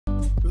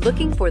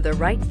Looking for the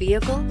right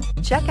vehicle?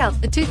 Check out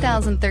the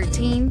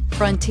 2013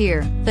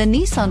 Frontier. The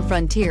Nissan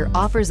Frontier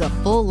offers a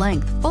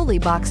full-length, fully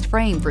boxed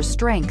frame for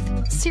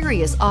strength,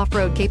 serious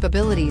off-road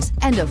capabilities,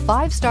 and a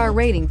 5-star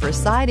rating for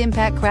side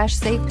impact crash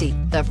safety.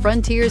 The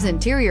Frontier's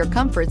interior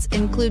comforts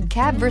include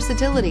cab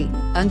versatility,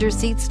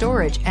 under-seat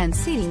storage, and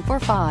seating for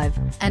 5,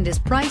 and is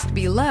priced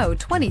below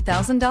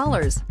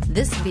 $20,000.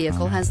 This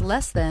vehicle has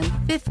less than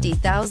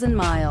 50,000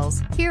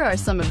 miles. Here are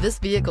some of this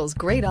vehicle's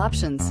great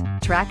options: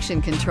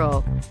 traction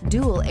control,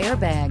 dual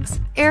airbags,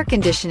 air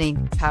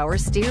conditioning, power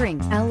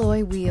steering,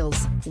 alloy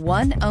wheels,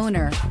 one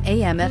owner,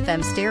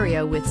 AM/FM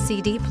stereo with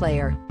CD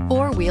player,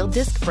 4-wheel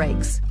disc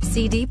brakes,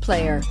 CD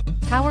player,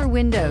 power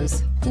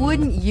windows.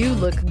 Wouldn't you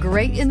look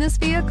great in this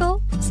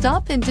vehicle?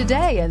 Stop in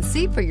today and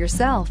see for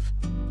yourself.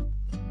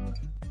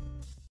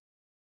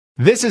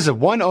 This is a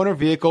one-owner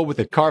vehicle with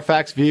a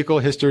CARFAX Vehicle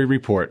History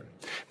Report.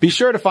 Be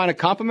sure to find a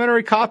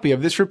complimentary copy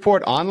of this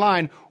report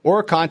online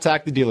or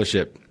contact the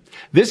dealership.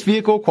 This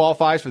vehicle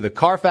qualifies for the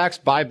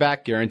CARFAX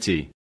buyback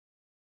guarantee.